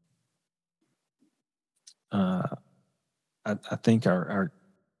think our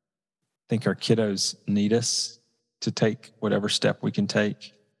kiddos need us to take whatever step we can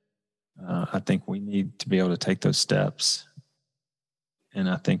take. I think we need to be able to take those steps. And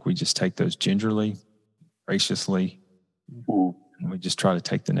I think we just take those gingerly, graciously, and we just try to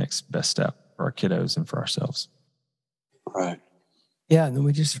take the next best step for our kiddos and for ourselves. Right. Yeah, and then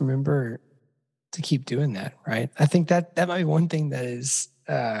we just remember to keep doing that, right? I think that might be one thing that is,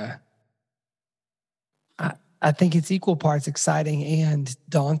 I think it's equal parts exciting and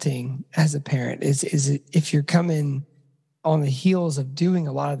daunting as a parent. Is if you're coming on the heels of doing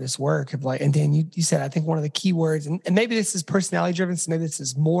a lot of this work of like, and Dan, you said, I think one of the key words, and maybe this is personality driven, so maybe this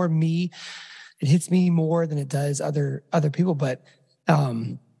is more me. It hits me more than it does other people, but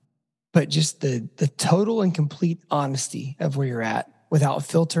just the total and complete honesty of where you're at, without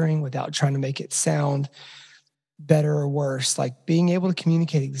filtering, without trying to make it sound better or worse, like being able to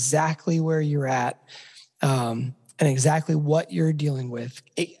communicate exactly where you're at, and exactly what you're dealing with.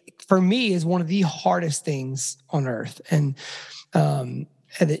 For me, is one of the hardest things on earth. And a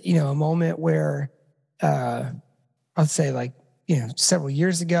moment where I'd say, like, several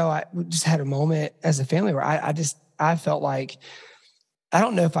years ago, I just had a moment as a family where I felt like, I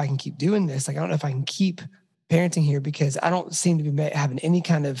don't know if I can keep doing this. Like, I don't know if I can keep parenting here, because I don't seem to be having any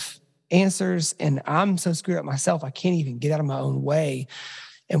kind of answers, and I'm so screwed up myself, I can't even get out of my own way.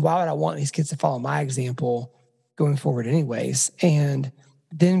 And why would I want these kids to follow my example going forward anyways? And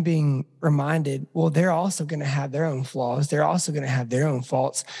then being reminded, well, they're also going to have their own flaws. They're also going to have their own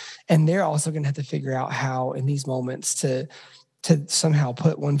faults. And they're also going to have to figure out how in these moments to somehow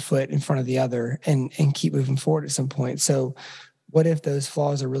put one foot in front of the other and keep moving forward at some point. So what if those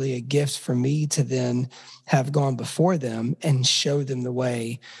flaws are really a gift for me to then have gone before them and show them the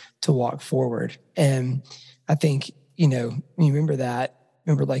way to walk forward? And I think, when you remember that,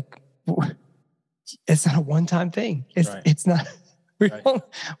 like, it's not a one-time thing. It's not, we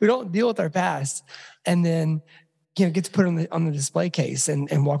don't deal with our past and then, get to put on the display case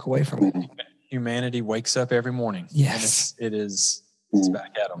and walk away from it. Humanity wakes up every morning. Yes. And it's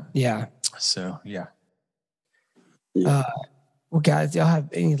back at them. Yeah. So, yeah. Well, guys, y'all have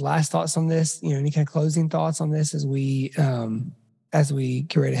any last thoughts on this? Any kind of closing thoughts on this as we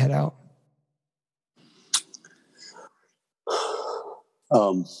get ready to head out?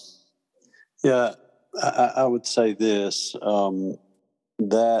 Yeah, I would say this,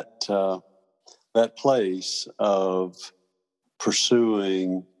 that place of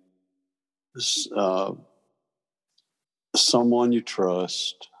pursuing someone you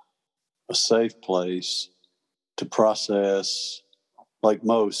trust, a safe place to process, like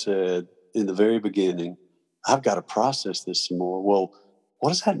Mo said in the very beginning, I've got to process this some more. Well, what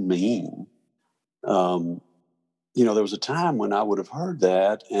does that mean? There was a time when I would have heard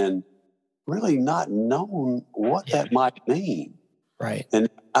that and really not known what that might mean. Right. And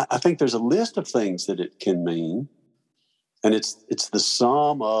I think there's a list of things that it can mean. And it's the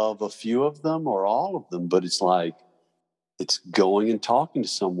sum of a few of them or all of them, but it's like, it's going and talking to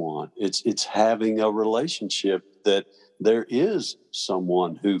someone. It's having a relationship that there is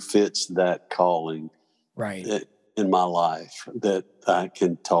someone who fits that calling, right, in my life that I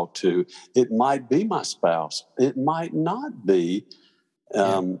can talk to. It might be my spouse. It might not be.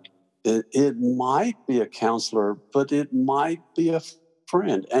 it might be a counselor, but it might be a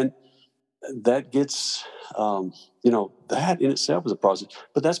friend. And that gets, that in itself is a process.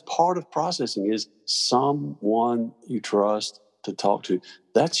 But that's part of processing, is someone you trust to talk to.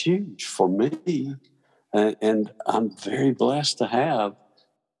 That's huge for me. And I'm very blessed to have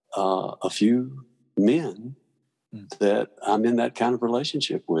a few men that I'm in that kind of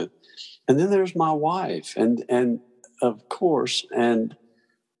relationship with. And then there's my wife, and of course, and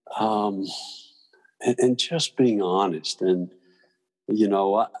just being honest. And,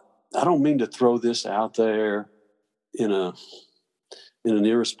 I don't mean to throw this out there in an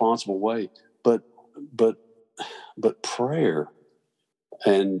irresponsible way, but prayer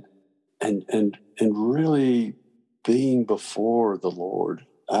and really being before the Lord.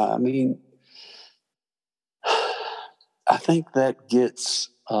 I mean, I think that gets,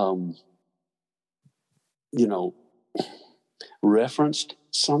 referenced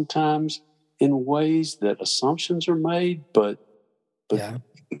sometimes in ways that assumptions are made, but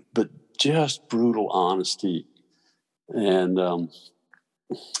just brutal honesty. And,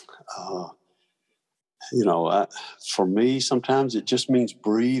 for me, sometimes it just means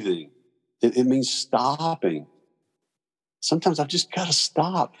breathing. It means stopping. Sometimes I've just got to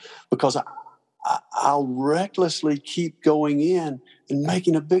stop, because I'll recklessly keep going in and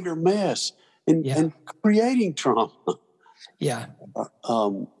making a bigger mess and creating trauma. Yeah.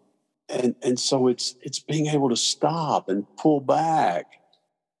 And so it's being able to stop and pull back,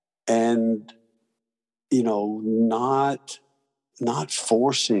 and not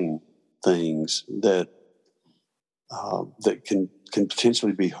forcing things that can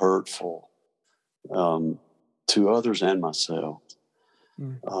potentially be hurtful to others and myself.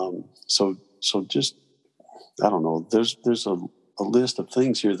 So just, I don't know. There's a list of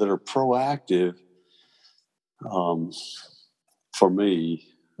things here that are proactive for me,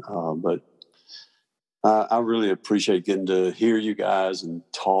 but I really appreciate getting to hear you guys and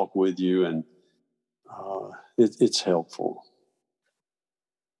talk with you, and it's helpful.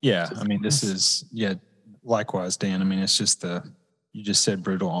 Yeah, I mean, likewise, Dan. I mean, it's just you just said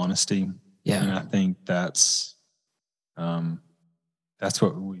brutal honesty. Yeah. And I think that's what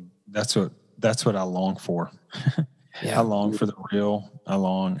I long for. Yeah. I long for the real. I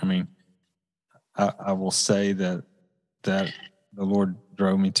will say that the Lord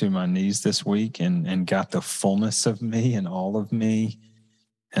drove me to my knees this week and got the fullness of me and all of me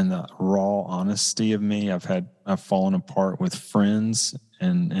and the raw honesty of me. I've fallen apart with friends,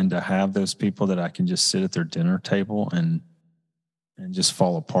 and to have those people that I can just sit at their dinner table and just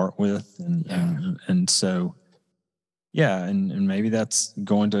fall apart with. And so, yeah. And maybe that's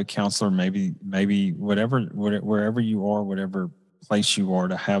going to a counselor, maybe wherever you are, whatever place you are,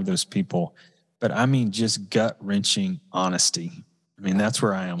 to have those people. But I mean, just gut wrenching honesty. I mean, that's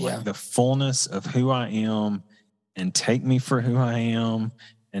where I am, like the fullness of who I am, and take me for who I am,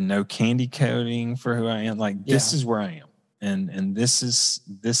 and no candy coating for who I am. Like, this is where I am. And this is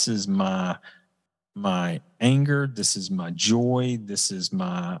my anger. This is my joy. This is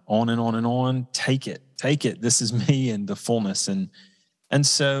my on and on and on. Take it. This is me in the fullness. And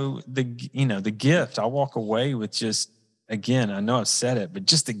so the gift, I walk away with just, again, I know I've said it, but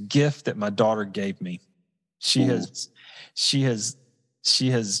just the gift that my daughter gave me. She has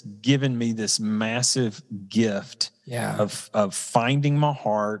given me this massive gift of finding my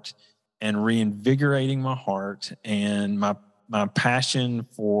heart and reinvigorating my heart, and my passion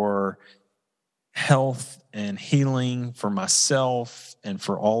for health and healing for myself and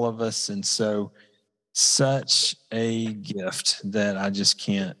for all of us. And so, such a gift that I just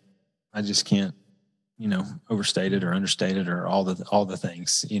can't, overstate it or understate it or all the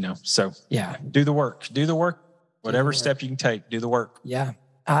things, So do the work, whatever step you can take, do the work. Yeah.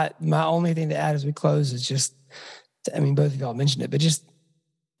 My only thing to add as we close is just, both of y'all mentioned it, but just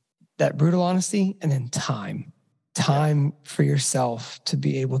that brutal honesty, and then time for yourself to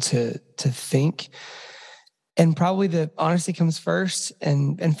be able to think. And probably the honesty comes first.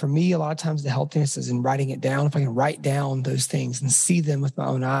 And for me, a lot of times the healthiness is in writing it down. If I can write down those things and see them with my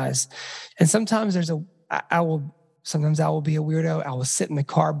own eyes. And sometimes I will be a weirdo. I will sit in the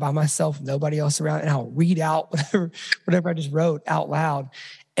car by myself, nobody else around, and I'll read out whatever I just wrote out loud.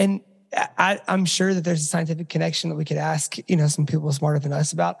 And I'm sure that there's a scientific connection that we could ask, some people smarter than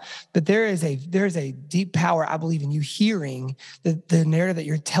us about. But there is a deep power, I believe, in you hearing the narrative that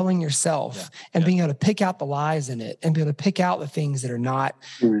you're telling yourself and being able to pick out the lies in it and be able to pick out the things that are not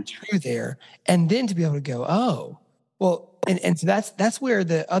true there. And then to be able to go, oh, well, and so that's where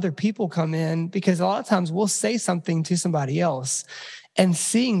the other people come in, because a lot of times we'll say something to somebody else, and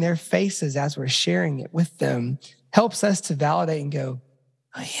seeing their faces as we're sharing it with them helps us to validate and go,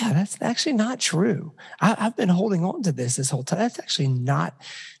 oh yeah, that's actually not true. I've been holding on to this whole time. That's actually not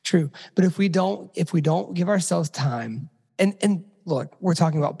true. But if we don't give ourselves time, and look, we're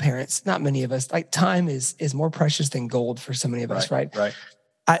talking about parents, not many of us, like time is more precious than gold for so many of us, right? Right.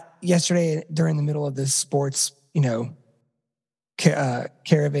 Yesterday, during the middle of this sports,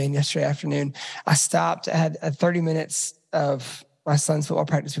 caravan yesterday afternoon, I stopped. I had 30 minutes of my son's football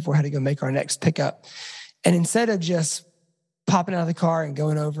practice before I had to go make our next pickup. And instead of just popping out of the car and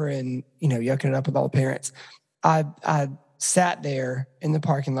going over and, yucking it up with all the parents, I sat there in the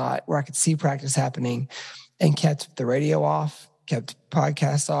parking lot where I could see practice happening and kept the radio off, kept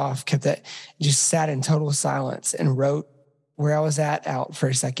podcasts off, just sat in total silence and wrote where I was at out for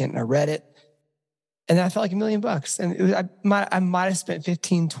a second. And I read it. And I felt like $1 million. And I might have spent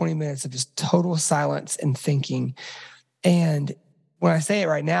 15, 20 minutes of just total silence and thinking. And when I say it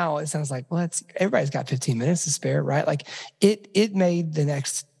right now, it sounds like, well, everybody's got 15 minutes to spare, right? Like it made the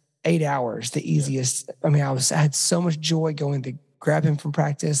next 8 hours the easiest. I mean, I had so much joy going to grab him from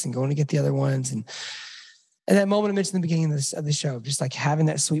practice and going to get the other ones. And that moment I mentioned in the beginning of the show, just like having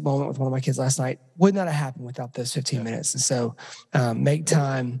that sweet moment with one of my kids last night, would not have happened without those 15 minutes. And so make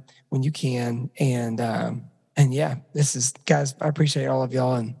time when you can. And yeah, guys, I appreciate all of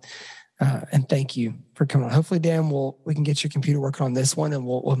y'all. And thank you for coming on. Hopefully, Dan, we can get your computer working on this one, and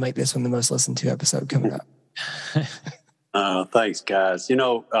we'll make this one the most listened to episode coming up. Thanks, guys.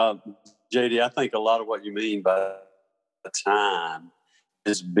 JD, I think a lot of what you mean by the time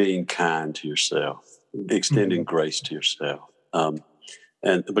is being kind to yourself, extending grace to yourself.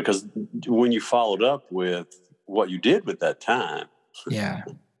 And because when you followed up with what you did with that time, yeah,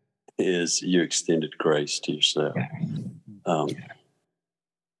 is you extended grace to yourself. Yeah.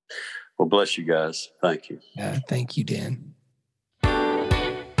 Well, bless you guys. Thank you. Yeah, thank you, Dan.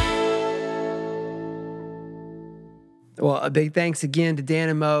 Well, a big thanks again to Dan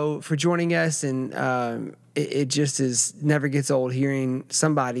and Mo for joining us. And it just never gets old hearing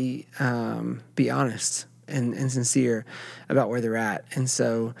somebody be honest and sincere about where they're at. And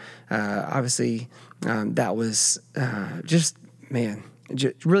so obviously that was just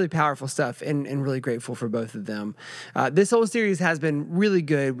really powerful stuff, and really grateful for both of them. This whole series has been really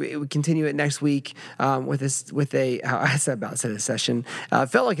good. We continue it next week with a session.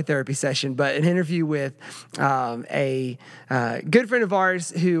 Felt like a therapy session, but an interview with a good friend of ours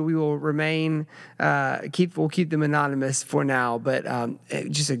who we will we'll keep them anonymous for now, but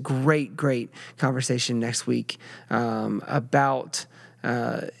just a great conversation next week about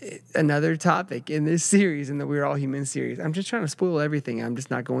another topic in this series, in the We're All Human series. I'm just trying to spoil everything. I'm just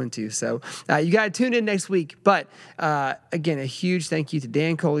not going to. So you got to tune in next week. But again, a huge thank you to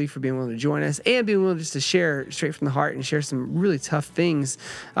Dan Coley for being willing to join us and being willing just to share straight from the heart and share some really tough things.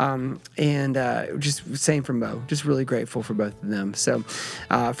 And just same for Mo. Just really grateful for both of them. So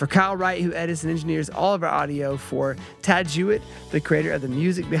for Kyle Wright, who edits and engineers all of our audio, for Tad Jewett, the creator of the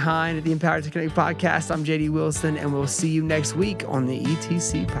music behind the Empowered to Connect podcast, I'm JD Wilson, and we'll see you next week on the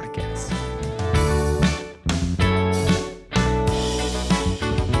ETC podcast.